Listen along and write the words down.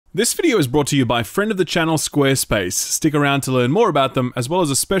This video is brought to you by friend of the channel Squarespace. Stick around to learn more about them, as well as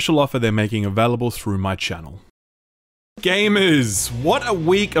a special offer they're making available through my channel. Gamers, what a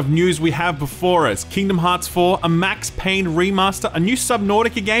week of news we have before us. Kingdom Hearts 4, a Max Payne remaster, a new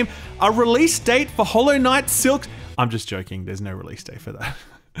Subnautica game, a release date for Hollow Knight Silk. I'm just joking, there's no release date for that.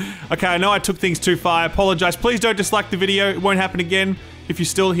 Okay, I know I took things too far, I apologize. Please don't dislike the video, it won't happen again. If you're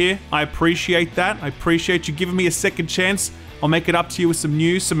still here, I appreciate that. I appreciate you giving me a second chance. I'll make it up to you with some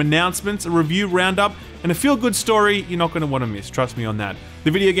news, some announcements, a review roundup, and a feel-good story you're not going to want to miss, trust me on that. The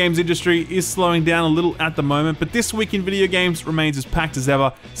video games industry is slowing down a little at the moment, but this week in video games remains as packed as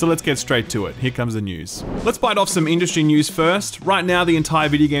ever, so let's get straight to it. Here comes the news. Let's bite off some industry news first. Right now, the entire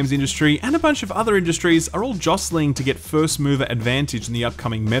video games industry and a bunch of other industries are all jostling to get first mover advantage in the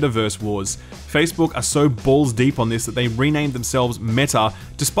upcoming metaverse wars. Facebook are so balls deep on this that they renamed themselves Meta,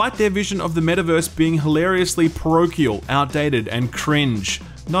 despite their vision of the metaverse being hilariously parochial, outdated, and cringe.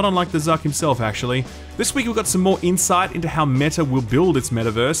 Not unlike the Zuck himself, actually. This week we've got some more insight into how Meta will build its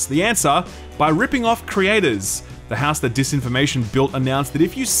metaverse. The answer? By ripping off creators. The house that disinformation built announced that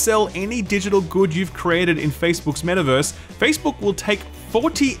if you sell any digital good you've created in Facebook's metaverse, Facebook will take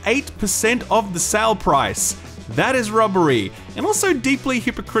 48% of the sale price. That is robbery, and also deeply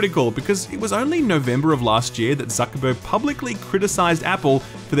hypocritical because it was only November of last year that Zuckerberg publicly criticized Apple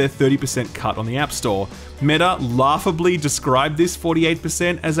for their 30% cut on the App Store. Meta laughably described this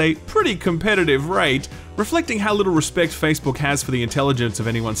 48% as a pretty competitive rate, reflecting how little respect Facebook has for the intelligence of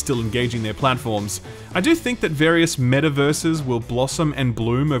anyone still engaging their platforms. I do think that various metaverses will blossom and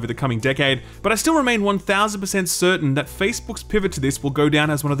bloom over the coming decade, but I still remain 1000% certain that Facebook's pivot to this will go down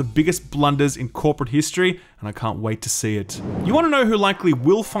as one of the biggest blunders in corporate history, and I can't wait to see it. You want to know who likely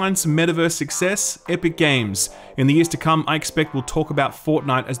will find some metaverse success? Epic Games. In the years to come, I expect we'll talk about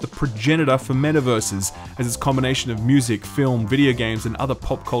Fortnite as the progenitor for metaverses, as its combination of music, film, video games, and other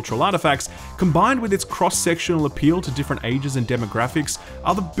pop cultural artifacts, combined with its cross-sectional appeal to different ages and demographics,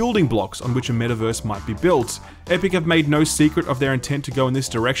 are the building blocks on which a metaverse might be built. Epic have made no secret of their intent to go in this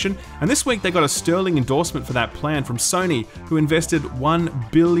direction, and this week they got a sterling endorsement for that plan from Sony, who invested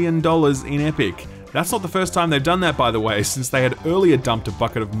 $1 billion in Epic. That's not the first time they've done that, by the way, since they had earlier dumped a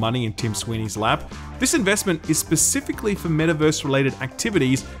bucket of money in Tim Sweeney's lap. This investment is specifically for metaverse-related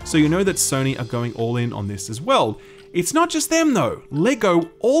activities, so you know that Sony are going all in on this as well. It's not just them though.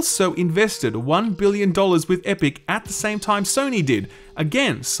 Lego also invested $1 billion with Epic at the same time Sony did,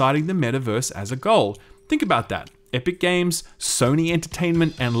 again citing the metaverse as a goal. Think about that. Epic Games, Sony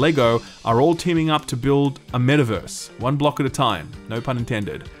Entertainment, and Lego are all teaming up to build a metaverse, one block at a time, no pun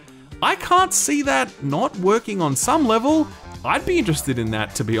intended. I can't see that not working on some level. I'd be interested in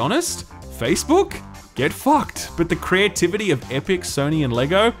that, to be honest. Facebook? Get fucked. But the creativity of Epic, Sony, and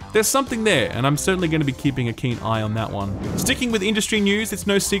Lego, there's something there, and I'm certainly going to be keeping a keen eye on that one. Sticking with industry news, it's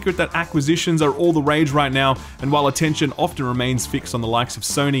no secret that acquisitions are all the rage right now, and while attention often remains fixed on the likes of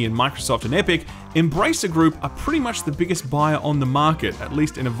Sony and Microsoft and Epic, Embracer Group are pretty much the biggest buyer on the market, at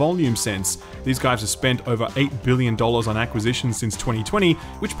least in a volume sense. These guys have spent over $8 billion on acquisitions since 2020,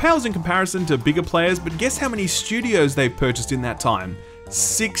 which pales in comparison to bigger players, but guess how many studios they've purchased in that time?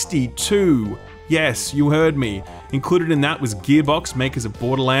 62! Yes, you heard me. Included in that was Gearbox, makers of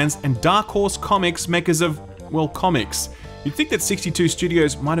Borderlands, and Dark Horse Comics, makers of, well, comics. You'd think that 62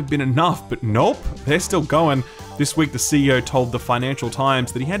 studios might have been enough, but nope, they're still going. This week, the CEO told the Financial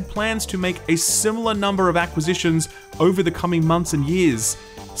Times that he had plans to make a similar number of acquisitions over the coming months and years.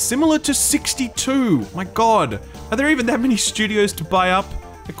 Similar to 62! My god, are there even that many studios to buy up?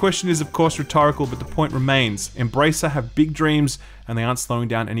 The question is of course rhetorical, but the point remains. Embracer have big dreams, and they aren't slowing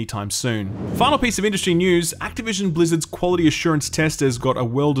down anytime soon. Final piece of industry news, Activision Blizzard's quality assurance testers got a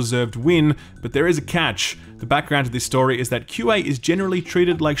well-deserved win, but there is a catch. The background to this story is that QA is generally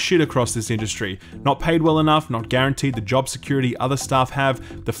treated like shit across this industry. Not paid well enough, not guaranteed the job security other staff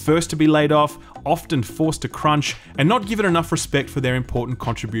have, the first to be laid off, often forced to crunch, and not given enough respect for their important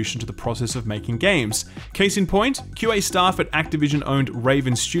contribution to the process of making games. Case in point, QA staff at Activision-owned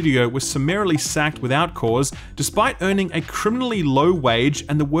Raven Studio was summarily sacked without cause, despite earning a criminally low wage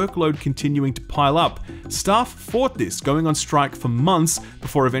and the workload continuing to pile up. Staff fought this, going on strike for months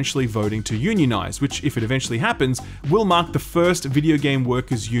before eventually voting to unionize, which, if it eventually happens, will mark the first video game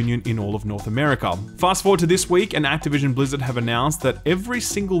workers union in all of North America. Fast forward to this week, and Activision Blizzard have announced that every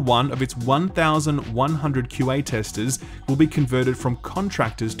single one of its 1,100 QA testers will be converted from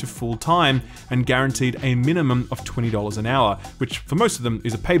contractors to full-time and guaranteed a minimum of $20 an hour, which for most of them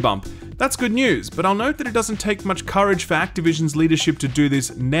is a pay bump. That's good news, but I'll note that it doesn't take much courage for Activision's leadership to do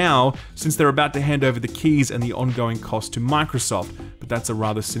this now, since they're about to hand over the keys and the ongoing cost to Microsoft, but that's a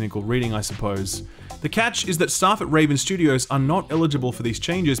rather cynical reading, I suppose. The catch is that staff at Raven Studios are not eligible for these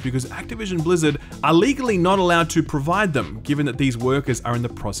changes because Activision Blizzard are legally not allowed to provide them, given that these workers are in the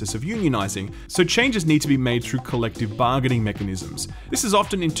process of unionizing, so changes need to be made through collective bargaining mechanisms. This is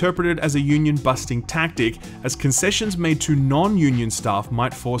often interpreted as a union-busting tactic, as concessions made to non-union staff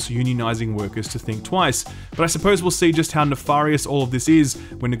might force unionizing workers to think twice, but I suppose we'll see just how nefarious all of this is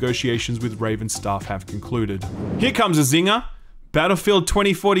when negotiations with Raven staff have concluded. Here comes a zinger. Battlefield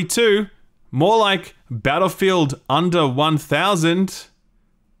 2042. More like Battlefield under 1000.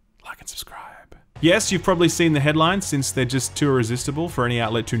 Like and subscribe. Yes, you've probably seen the headlines since they're just too irresistible for any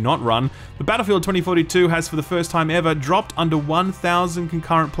outlet to not run. The Battlefield 2042 has for the first time ever dropped under 1,000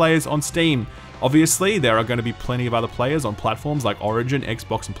 concurrent players on Steam. Obviously, there are going to be plenty of other players on platforms like Origin,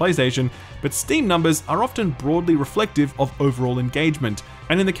 Xbox, and PlayStation, but Steam numbers are often broadly reflective of overall engagement.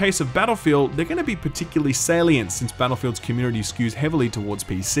 And in the case of Battlefield, they're going to be particularly salient since Battlefield's community skews heavily towards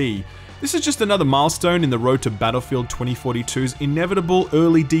PC. This is just another milestone in the road to Battlefield 2042's inevitable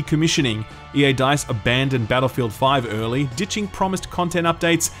early decommissioning. EA DICE abandoned Battlefield 5 early, ditching promised content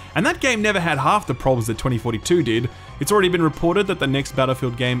updates, and that game never had half the problems that 2042 did. It's already been reported that the next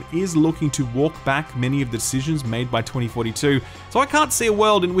Battlefield game is looking to walk back many of the decisions made by 2042, so I can't see a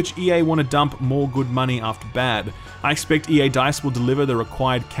world in which EA want to dump more good money after bad. I expect EA DICE will deliver the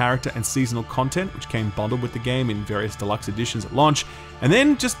required character and seasonal content, which came bundled with the game in various deluxe editions at launch, and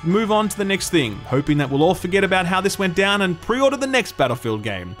then just move on to the next thing, hoping that we'll all forget about how this went down and pre-order the next Battlefield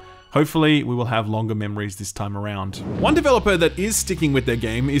game. Hopefully, we will have longer memories this time around. One developer that is sticking with their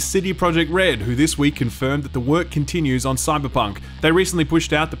game is CD Projekt Red, who this week confirmed that the work continues on Cyberpunk. They recently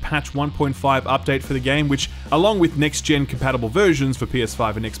pushed out the patch 1.5 update for the game, which, along with next-gen compatible versions for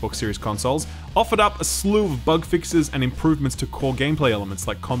PS5 and Xbox Series consoles, offered up a slew of bug fixes and improvements to core gameplay elements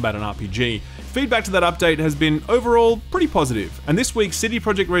like combat and RPG. Feedback to that update has been overall pretty positive, and this week CD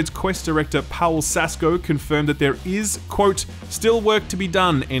Projekt Red's quest director Paul Sasko confirmed that there is, quote, still work to be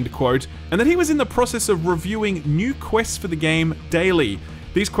done, end quote, and that he was in the process of reviewing new quests for the game daily.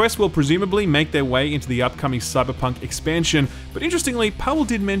 These quests will presumably make their way into the upcoming Cyberpunk expansion, but interestingly, Powell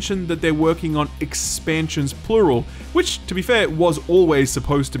did mention that they're working on expansions plural, which, to be fair, was always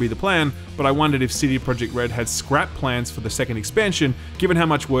supposed to be the plan, but I wondered if CD Projekt Red had scrapped plans for the second expansion, given how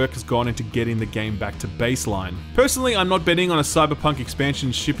much work has gone into getting the game back to baseline. Personally, I'm not betting on a Cyberpunk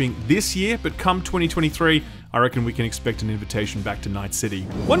expansion shipping this year, but come 2023, I reckon we can expect an invitation back to Night City.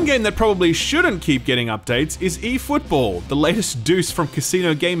 One game that probably shouldn't keep getting updates is eFootball, the latest deuce from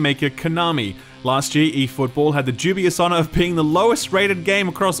casino game maker Konami. Last year, eFootball had the dubious honor of being the lowest rated game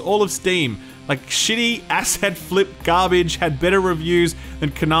across all of Steam. Like, shitty, asset flip garbage had better reviews than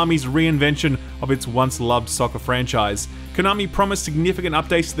Konami's reinvention of its once-loved soccer franchise. Konami promised significant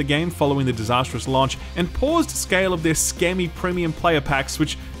updates to the game following the disastrous launch and paused scale of their scammy premium player packs,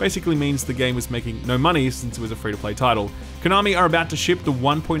 which basically means the game was making no money since it was a free-to-play title. Konami are about to ship the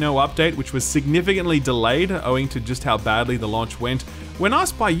 1.0 update, which was significantly delayed owing to just how badly the launch went. When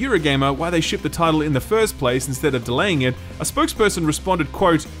asked by Eurogamer why they shipped the title in the first place instead of delaying it, a spokesperson responded,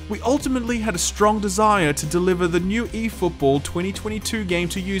 quote, "We ultimately had a strong desire to deliver the new eFootball 2022 game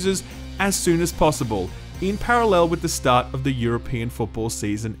to users as soon as possible, in parallel with the start of the European football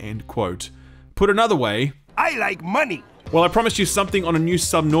season," end quote. Put another way, I like money. Well, I promised you something on a new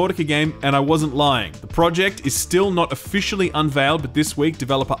Subnautica game, and I wasn't lying. The project is still not officially unveiled, but this week,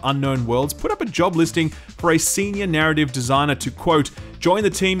 developer Unknown Worlds put up a job listing for a senior narrative designer to, quote, join the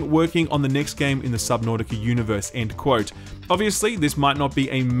team working on the next game in the Subnautica universe, end quote. Obviously, this might not be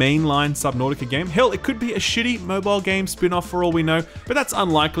a mainline Subnautica game. Hell, it could be a shitty mobile game spin-off for all we know, but that's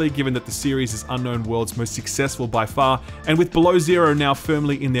unlikely given that the series is Unknown Worlds' most successful by far, and with Below Zero now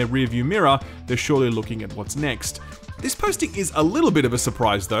firmly in their rearview mirror, they're surely looking at what's next. This posting is a little bit of a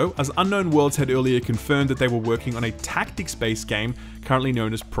surprise though, as Unknown Worlds had earlier confirmed that they were working on a tactics-based game currently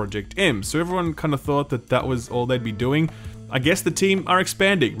known as Project M, so everyone kind of thought that that was all they'd be doing. I guess the team are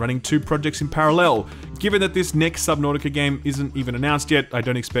expanding, running 2 projects in parallel. Given that this next Subnautica game isn't even announced yet, I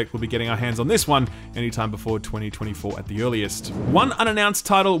don't expect we'll be getting our hands on this one anytime before 2024 at the earliest. One unannounced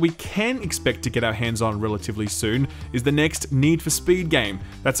title we can expect to get our hands on relatively soon is the next Need for Speed game.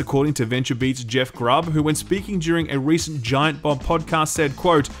 That's according to VentureBeat's Jeff Grubb, who when speaking during a recent Giant Bomb podcast said,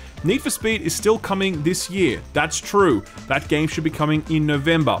 quote, Need for Speed is still coming this year. That's true. That game should be coming in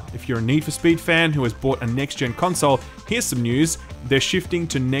November. If you're a Need for Speed fan who has bought a next-gen console, here's some news. They're shifting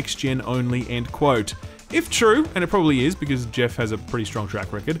to next-gen only, end quote. If true, and it probably is because Jeff has a pretty strong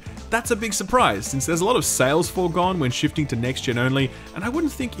track record, that's a big surprise since there's a lot of sales foregone when shifting to next gen only, and I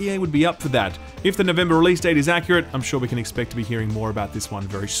wouldn't think EA would be up for that. If the November release date is accurate, I'm sure we can expect to be hearing more about this one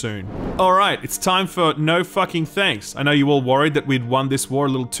very soon. Alright, it's time for No Fucking Thanks. I know you all worried that we'd won this war a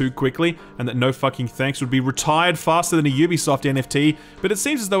little too quickly, and that No Fucking Thanks would be retired faster than a Ubisoft NFT, but it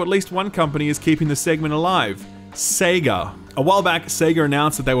seems as though at least one company is keeping the segment alive. Sega. A while back, Sega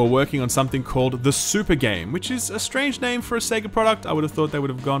announced that they were working on something called the Super Game, which is a strange name for a Sega product. I would have thought they would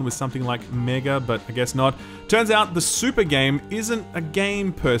have gone with something like Mega, but I guess not. Turns out the Super Game isn't a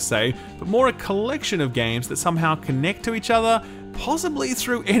game per se, but more a collection of games that somehow connect to each other, possibly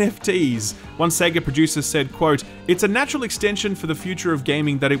through NFTs. One Sega producer said, quote, "It's a natural extension for the future of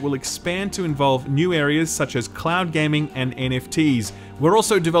gaming that it will expand to involve new areas such as cloud gaming and NFTs. We're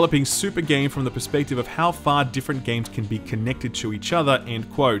also developing Super Game from the perspective of how far different games can be connected to each other," end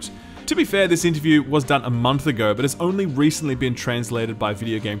quote. To be fair, this interview was done a month ago, but has only recently been translated by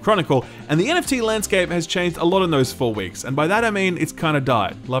Video Game Chronicle, and the NFT landscape has changed a lot in those 4 weeks, and by that I mean it's kinda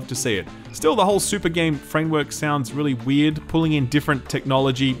died. Love to see it. Still, the whole Super Game framework sounds really weird, pulling in different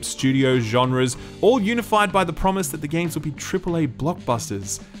technology, studios, genres, all unified by the promise that the games will be AAA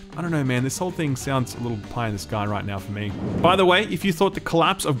blockbusters. I don't know, man, this whole thing sounds a little pie in the sky right now for me. By the way, if you thought the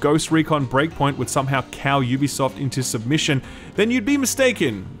collapse of Ghost Recon Breakpoint would somehow cow Ubisoft into submission, then you'd be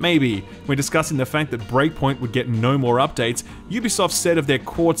mistaken. Maybe. When discussing the fact that Breakpoint would get no more updates, Ubisoft said of their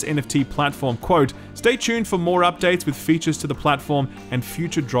Quartz NFT platform, quote, "Stay tuned for more updates with features to the platform and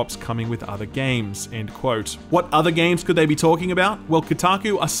future drops coming with other games," end quote. What other games could they be talking about? Well,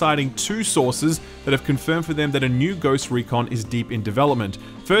 Kotaku are citing 2 sources that have confirmed for them that a new Ghost Recon is deep in development.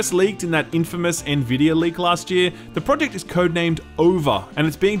 First leaked in that infamous Nvidia leak last year, the project is codenamed Over, and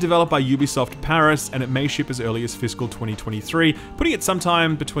it's being developed by Ubisoft Paris, and it may ship as early as fiscal 2023, putting it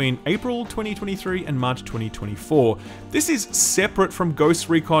sometime between April 2023 and March 2024. This is separate from Ghost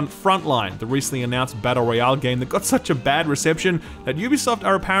Recon Frontline, the recently announced Battle Royale game that got such a bad reception that Ubisoft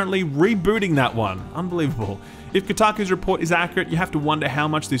are apparently rebooting that one. Unbelievable. If Kotaku's report is accurate, you have to wonder how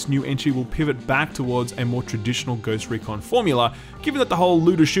much this new entry will pivot back towards a more traditional Ghost Recon formula, given that the whole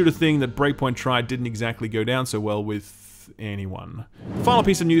looter-shooter thing that Breakpoint tried didn't exactly go down so well with anyone. Final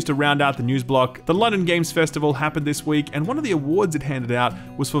piece of news to round out the news block. The London Games Festival happened this week, and one of the awards it handed out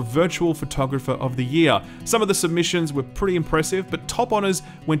was for Virtual Photographer of the Year. Some of the submissions were pretty impressive, but top honors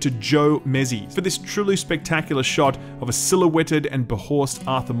went to Joe Mezzi for this truly spectacular shot of a silhouetted and behorsed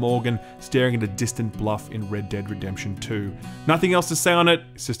Arthur Morgan staring at a distant bluff in Red Dead Redemption 2. Nothing else to say on it,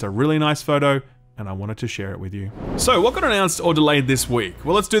 it's just a really nice photo, and I wanted to share it with you. So, what got announced or delayed this week?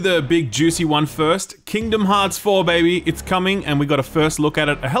 Well, let's do the big juicy one first. Kingdom Hearts 4, baby. It's coming, and we got a first look at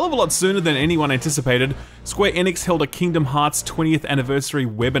it a hell of a lot sooner than anyone anticipated. Square Enix held a Kingdom Hearts 20th anniversary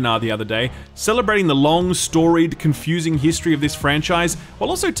webinar the other day, celebrating the long, storied, confusing history of this franchise, while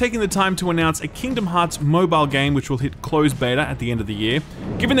also taking the time to announce a Kingdom Hearts mobile game which will hit closed beta at the end of the year.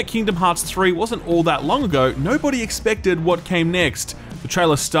 Given that Kingdom Hearts 3 wasn't all that long ago, nobody expected what came next. The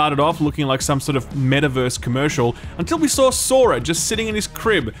trailer started off looking like some sort of metaverse commercial until we saw Sora just sitting in his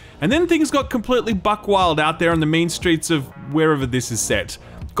crib, and then things got completely buck wild out there on the mean streets of wherever this is set.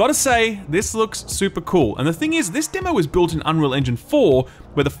 Gotta say, this looks super cool, and the thing is, this demo was built in Unreal Engine 4,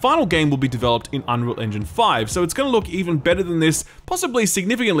 where the final game will be developed in Unreal Engine 5, so it's gonna look even better than this, possibly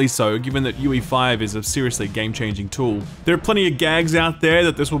significantly so, given that UE5 is a seriously game-changing tool. There are plenty of gags out there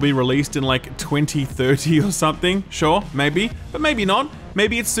that this will be released in like 2030 or something. Sure, maybe, but maybe not.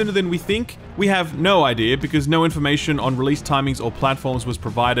 Maybe it's sooner than we think. We have no idea because no information on release timings or platforms was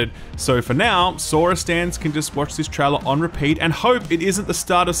provided. So for now, Sora stans can just watch this trailer on repeat and hope it isn't the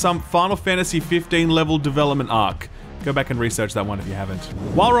start of some Final Fantasy 15 level development arc. Go back and research that one if you haven't.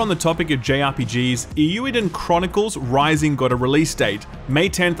 While we're on the topic of JRPGs, Eiyuden Chronicles Rising got a release date, May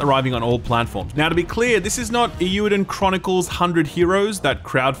 10th, arriving on all platforms. Now to be clear, this is not Eiyuden Chronicles 100 Heroes, that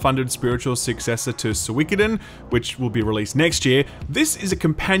crowd-funded spiritual successor to Suikoden, which will be released next year. This is a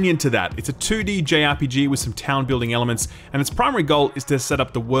companion to that. It's a 2D JRPG with some town-building elements, and its primary goal is to set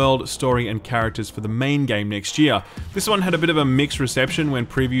up the world, story, and characters for the main game next year. This one had a bit of a mixed reception when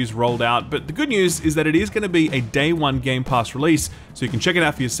previews rolled out, but the good news is that it is going to be a day one Game Pass release, so you can check it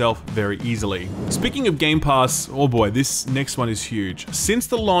out for yourself very easily. Speaking of Game Pass, oh boy, this next one is huge. Since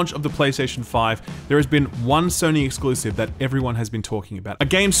the launch of the PlayStation 5, there has been one Sony exclusive that everyone has been talking about. A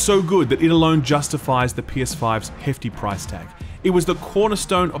game so good that it alone justifies the PS5's hefty price tag. It was the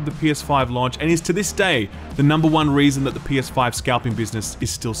cornerstone of the PS5 launch and is to this day the #1 reason that the PS5 scalping business is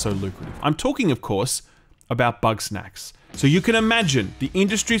still so lucrative. I'm talking, of course, about Bugsnax. So you can imagine the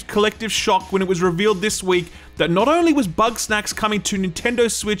industry's collective shock when it was revealed this week that not only was Bugsnax coming to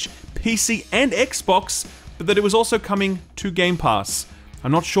Nintendo Switch, PC, and Xbox, but that it was also coming to Game Pass.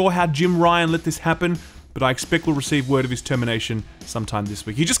 I'm not sure how Jim Ryan let this happen, but I expect we'll receive word of his termination sometime this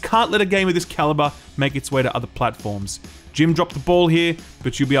week. You just can't let a game of this caliber make its way to other platforms. Jim dropped the ball here,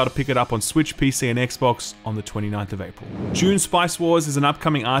 but you'll be able to pick it up on Switch, PC, and Xbox on the 29th of April. June Spice Wars is an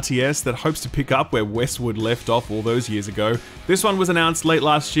upcoming RTS that hopes to pick up where Westwood left off all those years ago. This one was announced late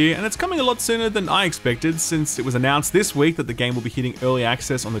last year, and it's coming a lot sooner than I expected, since it was announced this week that the game will be hitting early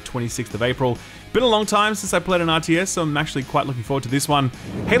access on the 26th of April. Been a long time since I played an RTS, so I'm actually quite looking forward to this one.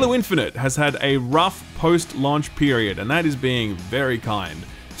 Halo Infinite has had a rough post-launch period, and that is being very kind.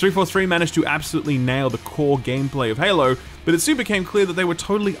 343 managed to absolutely nail the core gameplay of Halo, but it soon became clear that they were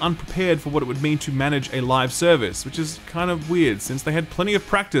totally unprepared for what it would mean to manage a live service, which is kind of weird since they had plenty of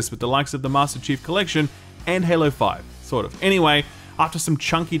practice with the likes of the Master Chief Collection and Halo 5, sort of. Anyway, after some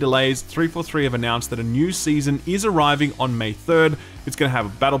chunky delays, 343 have announced that a new season is arriving on May 3rd. It's going to have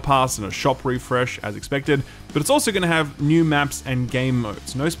a battle pass and a shop refresh as expected, but it's also going to have new maps and game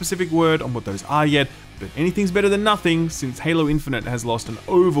modes. No specific word on what those are yet, but anything's better than nothing since Halo Infinite has lost an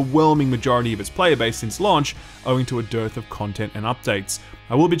overwhelming majority of its player base since launch, owing to a dearth of content and updates.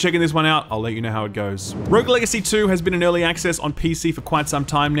 I will be checking this one out, I'll let you know how it goes. Rogue Legacy 2 has been in early access on PC for quite some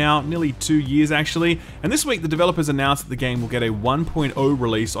time now, nearly 2 years actually, and this week the developers announced that the game will get a 1.0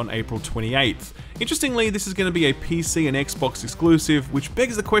 release on April 28th. Interestingly, this is going to be a PC and Xbox exclusive, which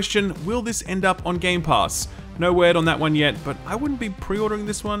begs the question, will this end up on Game Pass? No word on that one yet, but I wouldn't be pre-ordering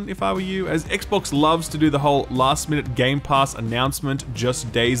this one if I were you, as Xbox loves to do the whole last-minute Game Pass announcement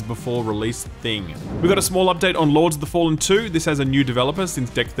just days before release thing. We got a small update on Lords of the Fallen 2. This has a new developer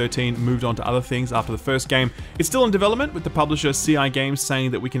since Deck 13 moved on to other things after the first game. It's still in development, with the publisher CI Games saying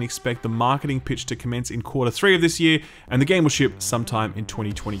that we can expect the marketing pitch to commence in Q3 of this year, and the game will ship sometime in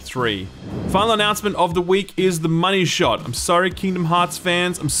 2023. Final announcement of the week is the money shot. I'm sorry, Kingdom Hearts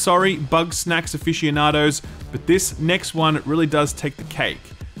fans. I'm sorry, Bugsnax aficionados. But this next one really does take the cake.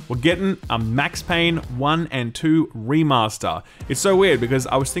 We're getting a Max Payne 1 and 2 remaster. It's so weird because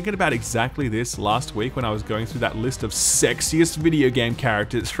I was thinking about exactly this last week when I was going through that list of sexiest video game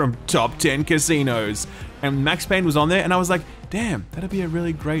characters from top 10 casinos. And Max Payne was on there and I was like, damn, that'd be a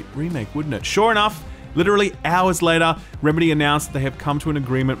really great remake, wouldn't it? Sure enough, literally hours later, Remedy announced that they have come to an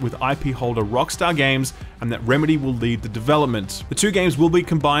agreement with IP holder Rockstar Games and that Remedy will lead the development. The two games will be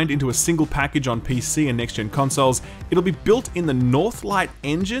combined into a single package on PC and next-gen consoles. It'll be built in the Northlight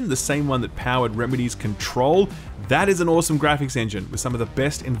engine, the same one that powered Remedy's Control. That is an awesome graphics engine with some of the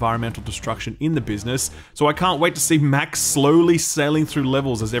best environmental destruction in the business, so I can't wait to see Max slowly sailing through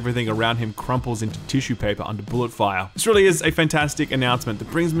levels as everything around him crumples into tissue paper under bullet fire. This really is a fantastic announcement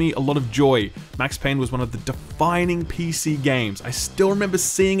that brings me a lot of joy. Max Payne was one of the defining PC games. I still remember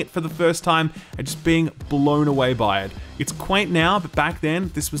seeing it for the first time and just being blown away by it. It's quaint now, but back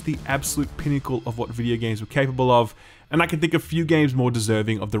then, this was the absolute pinnacle of what video games were capable of, and I can think of few games more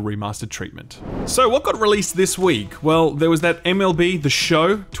deserving of the remastered treatment. So what got released this week? Well, there was that MLB The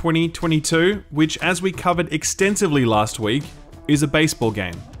Show 2022, which, as we covered extensively last week, is a baseball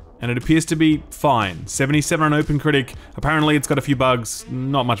game. And it appears to be fine. 77 on OpenCritic. Apparently it's got a few bugs,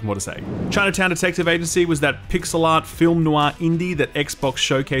 not much more to say. Chinatown Detective Agency was that pixel art film noir indie that Xbox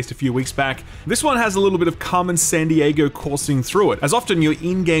showcased a few weeks back. This one has a little bit of Carmen Sandiego coursing through it, as often your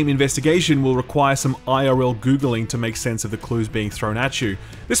in-game investigation will require some IRL Googling to make sense of the clues being thrown at you.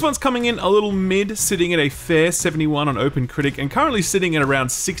 This one's coming in a little mid, sitting at a fair 71 on OpenCritic and currently sitting at around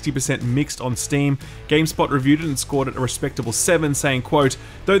 60% mixed on Steam. GameSpot reviewed it and scored it a respectable 7, saying, quote,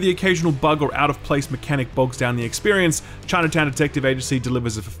 "Though the occasional bug or out-of-place mechanic bogs down the experience, Chinatown Detective Agency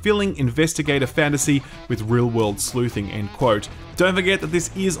delivers a fulfilling investigator fantasy with real-world sleuthing," end quote. Don't forget that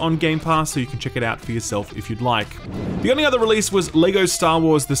this is on Game Pass, so you can check it out for yourself if you'd like. The only other release was LEGO Star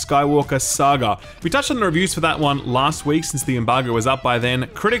Wars The Skywalker Saga. We touched on the reviews for that one last week since the embargo was up by then.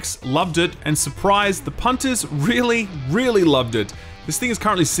 Critics loved it, and surprised, the punters really loved it. This thing is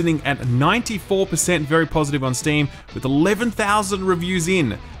currently sitting at 94% very positive on Steam, with 11,000 reviews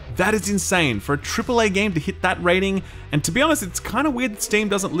in. That is insane for a AAA game to hit that rating, and to be honest, it's kind of weird that Steam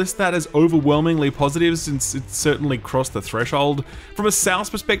doesn't list that as overwhelmingly positive since it's certainly crossed the threshold. From a sales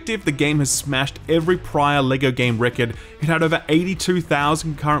perspective, the game has smashed every prior LEGO game record. It had over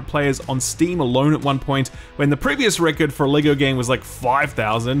 82,000 concurrent players on Steam alone at one point, when the previous record for a LEGO game was like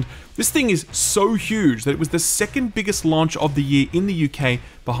 5,000. This thing is so huge that it was the second biggest launch of the year in the UK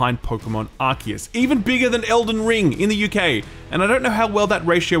behind Pokemon Arceus. Even bigger than Elden Ring in the UK. And I don't know how well that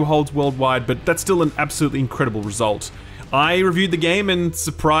ratio holds worldwide, but that's still an absolutely incredible result. I reviewed the game and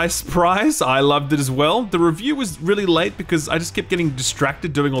surprise, surprise, I loved it as well. The review was really late because I just kept getting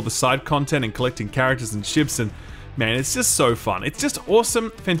distracted doing all the side content and collecting characters and ships, and man, it's just so fun. It's just awesome,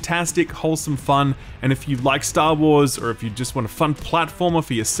 fantastic, wholesome fun. And if you like Star Wars, or if you just want a fun platformer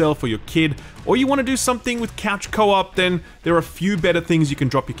for yourself or your kid, or you want to do something with couch co-op, then there are a few better things you can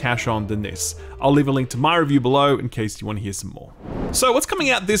drop your cash on than this. I'll leave a link to my review below in case you want to hear some more. So what's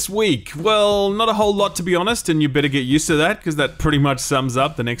coming out this week? Well, not a whole lot to be honest, and you better get used to that because that pretty much sums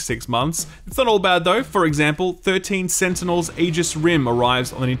up the next 6 months. It's not all bad though. For example, 13 Sentinels Aegis Rim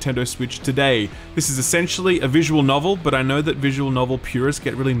arrives on the Nintendo Switch today. This is essentially a visual novel, but I know that visual novel purists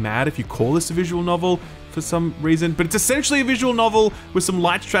get really mad if you call this a visual novel for some reason, but it's essentially a visual novel with some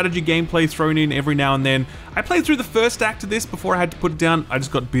light strategy gameplay thrown in every now and then. I played through the first act of this before I had to put it down. I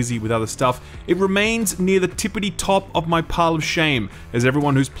just got busy with other stuff. It remains near the tippity top of my pile of shame, as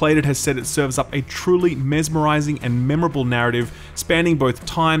everyone who's played it has said it serves up a truly mesmerizing and memorable narrative spanning both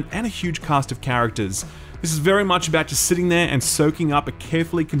time and a huge cast of characters. This is very much about just sitting there and soaking up a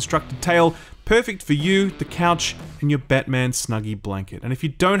carefully constructed tale, perfect for you, the couch, and your Batman Snuggie blanket. And if you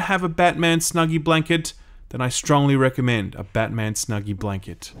don't have a Batman Snuggie blanket, then I strongly recommend a Batman Snuggie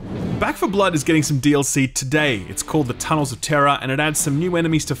blanket. Back 4 Blood is getting some DLC today. It's called the Tunnels of Terror, and it adds some new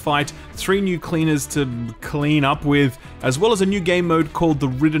enemies to fight, 3 new cleaners to clean up with, as well as a new game mode called the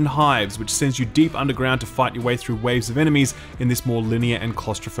Ridden Hives, which sends you deep underground to fight your way through waves of enemies in this more linear and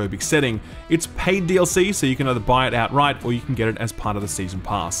claustrophobic setting. It's paid DLC, so you can either buy it outright or you can get it as part of the Season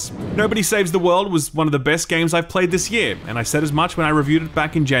Pass. Nobody Saves the World was one of the best games I've played this year, and I said as much when I reviewed it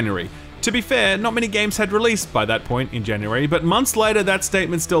back in January. To be fair, not many games had released by that point in January, but months later that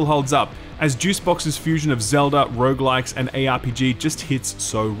statement still holds up, as Juicebox's fusion of Zelda, roguelikes, and ARPG just hits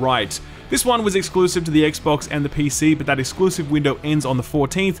so right. This one was exclusive to the Xbox and the PC, but that exclusive window ends on the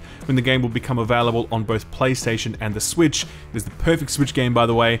 14th, when the game will become available on both PlayStation and the Switch. It is the perfect Switch game, by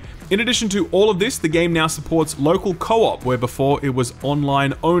the way. In addition to all of this, the game now supports local co-op, where before it was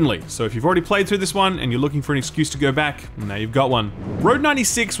online only. So if you've already played through this one and you're looking for an excuse to go back, now you've got one. Road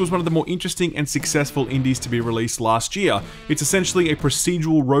 96 was one of the more interesting and successful indies to be released last year. It's essentially a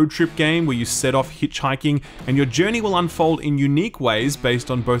procedural road trip game where you set off hitchhiking, and your journey will unfold in unique ways based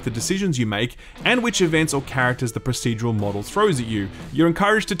on both the decisions you make and which events or characters the procedural model throws at you. You're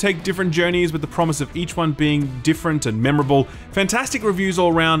encouraged to take different journeys with the promise of each one being different and memorable. Fantastic reviews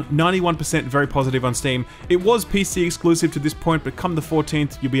all around, 91% very positive on Steam. It was PC exclusive to this point, but come the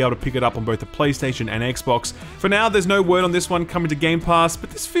 14th, you'll be able to pick it up on both the PlayStation and Xbox. For now, there's no word on this one coming to Game Pass,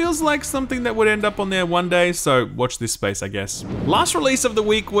 but this feels like something that would end up on there one day, so watch this space, I guess. Last release of the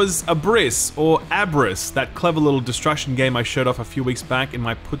week was Abyss, or Abyss, that clever little destruction game I showed off a few weeks back in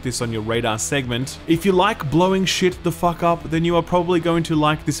my Put This On Your Radar segment. If you like blowing shit the fuck up, then you are probably going to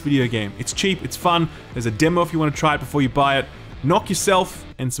like this video game. It's cheap, it's fun, there's a demo if you want to try it before you buy it. Knock yourself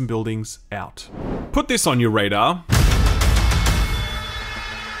and some buildings out. Put this on your radar.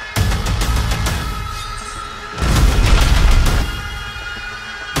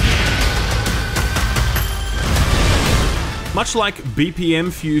 Much like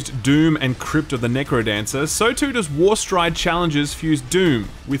BPM-fused Doom and Crypt of the Necrodancer, so too does Warstride Challenges fuse Doom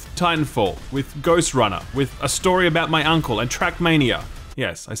with Titanfall, with Ghost Runner, with A Story About My Uncle, and Trackmania.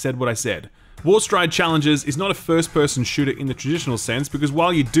 Yes, I said what I said. Warstride Challenges is not a first-person shooter in the traditional sense, because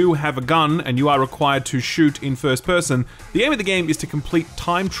while you do have a gun and you are required to shoot in first person, the aim of the game is to complete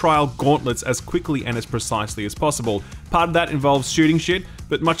time trial gauntlets as quickly and as precisely as possible. Part of that involves shooting shit,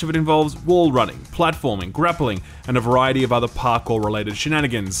 but much of it involves wall running, platforming, grappling, and a variety of other parkour-related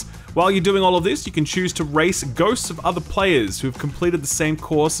shenanigans. While you're doing all of this, you can choose to race ghosts of other players who have completed the same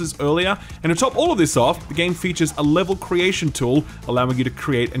courses earlier, and to top all of this off, the game features a level creation tool allowing you to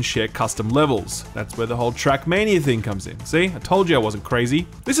create and share custom levels. That's where the whole Trackmania thing comes in. See? I told you I wasn't crazy.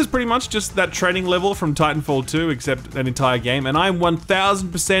 This is pretty much just that training level from Titanfall 2, except an entire game, and I'm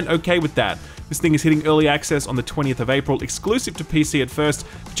 1000% okay with that. This thing is hitting early access on the 20th of April, exclusive to PC at first,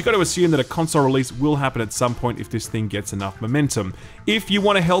 but you got to assume that a console release will happen at some point if this thing gets enough momentum. If you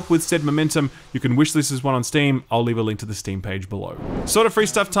want to help with said momentum, you can wishlist this one on Steam. I'll leave a link to the Steam page below. Sort of free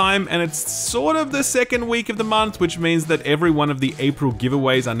stuff time, and it's sort of the second week of the month, which means that every one of the April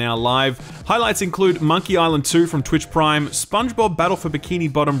giveaways are now live. Highlights include Monkey Island 2 from Twitch Prime, SpongeBob Battle for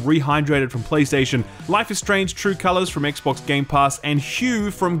Bikini Bottom Rehydrated from PlayStation, Life is Strange True Colors from Xbox Game Pass, and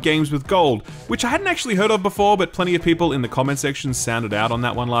Hue from Games with Gold, which I hadn't actually heard of before, but plenty of people in the comment section sounded out on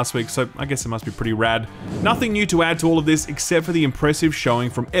that one last week, so I guess it must be pretty rad. Nothing new to add to all of this except for the impressive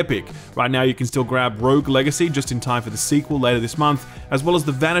showing from Epic, epic. Right now you can still grab Rogue Legacy just in time for the sequel later this month, as well as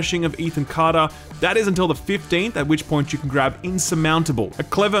The Vanishing of Ethan Carter. That is until the 15th, at which point you can grab Insurmountable, a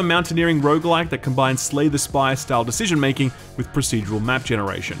clever mountaineering roguelike that combines Slay the Spire style decision making with procedural map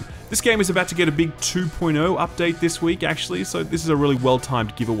generation. This game is about to get a big 2.0 update this week actually, so this is a really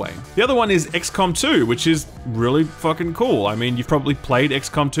well-timed giveaway. The other one is XCOM 2, which is really fucking cool. I mean, you've probably played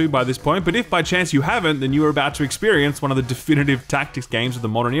XCOM 2 by this point, but if by chance you haven't, then you are about to experience one of the definitive tactics games of the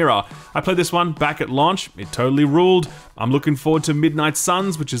modern era. I played this one back at launch, it totally ruled. I'm looking forward to Midnight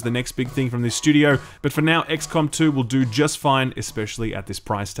Suns, which is the next big thing from this studio, but for now XCOM 2 will do just fine, especially at this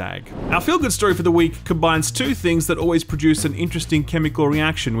price tag. Our feel-good story for the week combines two things that always produce an interesting chemical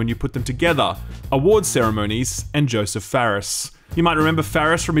reaction when you put them together: award ceremonies and Joseph Fares. You might remember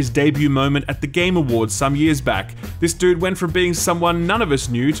Fares from his debut moment at the Game Awards some years back. This dude went from being someone none of us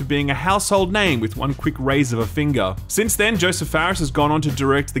knew to being a household name with one quick raise of a finger. Since then, Joseph Fares has gone on to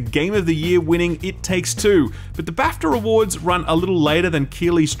direct the Game of the Year winning It Takes Two, but the BAFTA awards run a little later than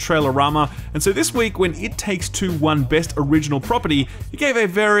Keeley's Trailerama, and so this week when It Takes Two won Best Original Property, he gave a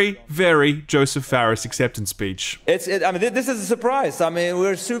very, very Joseph Fares acceptance speech. I mean, this is a surprise. I mean,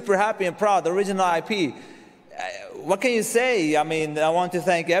 we're super happy and proud. The original IP. What can you say? I mean, I want to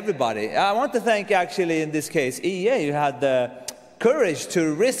thank everybody. I want to thank, actually, in this case, EA, who had the courage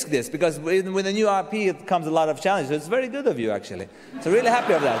to risk this, because with a new IP, it comes a lot of challenges. So it's very good of you, actually. So really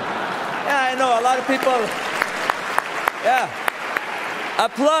happy of that. Yeah, I know, a lot of people, yeah.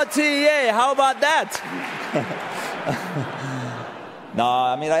 Applaud to EA, how about that? No,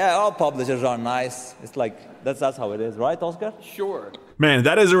 I mean, all publishers are nice. It's like, that's how it is, right, Oscar? Sure. Man,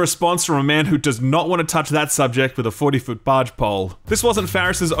 that is a response from a man who does not want to touch that subject with a 40-foot barge pole. This wasn't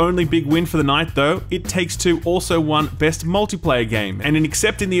Fares' only big win for the night though. It Takes Two also won Best Multiplayer Game, and in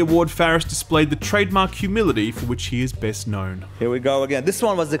accepting the award, Fares displayed the trademark humility for which he is best known. Here we go again. This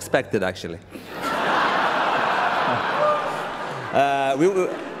one was expected, actually.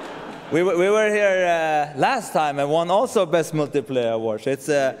 We were here last time and won also Best Multiplayer Award. It's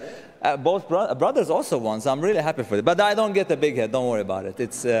both brothers also won, so I'm really happy for it. But I don't get a big head, don't worry about it.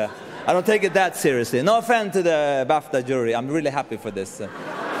 It's I don't take it that seriously. No offense to the BAFTA jury, I'm really happy for this.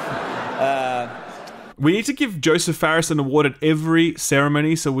 We need to give Joseph Fares an award at every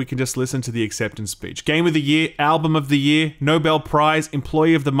ceremony so we can just listen to the acceptance speech. Game of the Year, Album of the Year, Nobel Prize,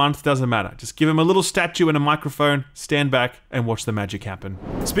 Employee of the Month, doesn't matter. Just give him a little statue and a microphone, stand back, and watch the magic happen.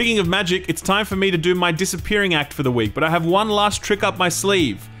 Speaking of magic, it's time for me to do my disappearing act for the week, but I have one last trick up my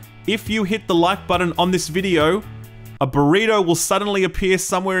sleeve. If you hit the like button on this video, a burrito will suddenly appear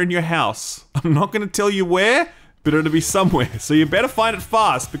somewhere in your house. I'm not going to tell you where, but it'll be somewhere, so you better find it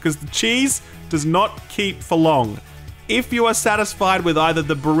fast because the cheese does not keep for long. If you are satisfied with either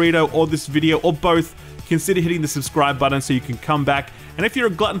the burrito or this video or both, consider hitting the subscribe button so you can come back. And if you're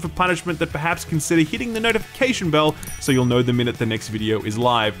a glutton for punishment, then perhaps consider hitting the notification bell so you'll know the minute the next video is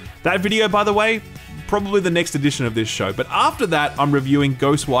live. That video, by the way, probably the next edition of this show. But after that, I'm reviewing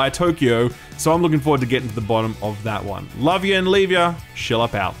Ghostwire Tokyo, so I'm looking forward to getting to the bottom of that one. Love you and leave ya. Shill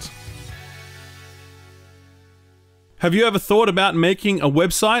up out. Have you ever thought about making a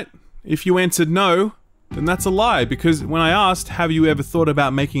website? If you answered no, then that's a lie, because when I asked, have you ever thought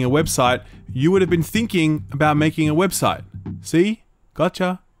about making a website, you would have been thinking about making a website. See?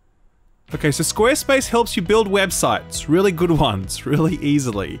 Gotcha. Okay, so Squarespace helps you build websites, really good ones, really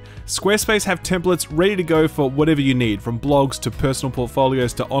easily. Squarespace have templates ready to go for whatever you need, from blogs to personal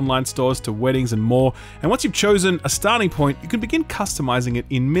portfolios to online stores to weddings and more. And once you've chosen a starting point, you can begin customizing it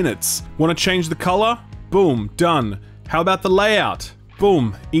in minutes. Want to change the color? Boom, done. How about the layout?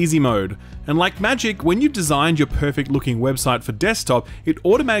 Boom, easy mode. And like magic, when you've designed your perfect looking website for desktop, it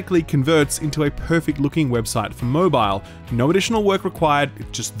automatically converts into a perfect looking website for mobile. No additional work required,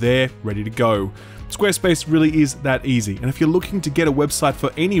 it's just there, ready to go. Squarespace really is that easy, and if you're looking to get a website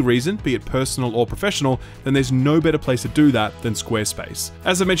for any reason, be it personal or professional, then there's no better place to do that than Squarespace.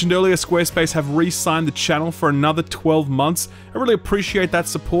 As I mentioned earlier, Squarespace have re-signed the channel for another 12 months. I really appreciate that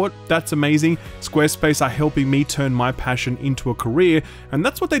support, that's amazing. Squarespace are helping me turn my passion into a career, and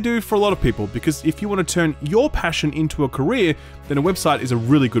that's what they do for a lot of people, because if you want to turn your passion into a career, then a website is a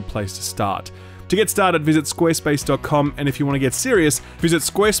really good place to start. To get started, visit squarespace.com, and if you want to get serious, visit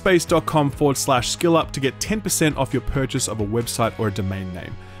squarespace.com/skillup to get 10% off your purchase of a website or a domain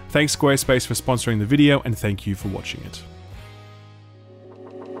name. Thanks Squarespace for sponsoring the video, and thank you for watching it.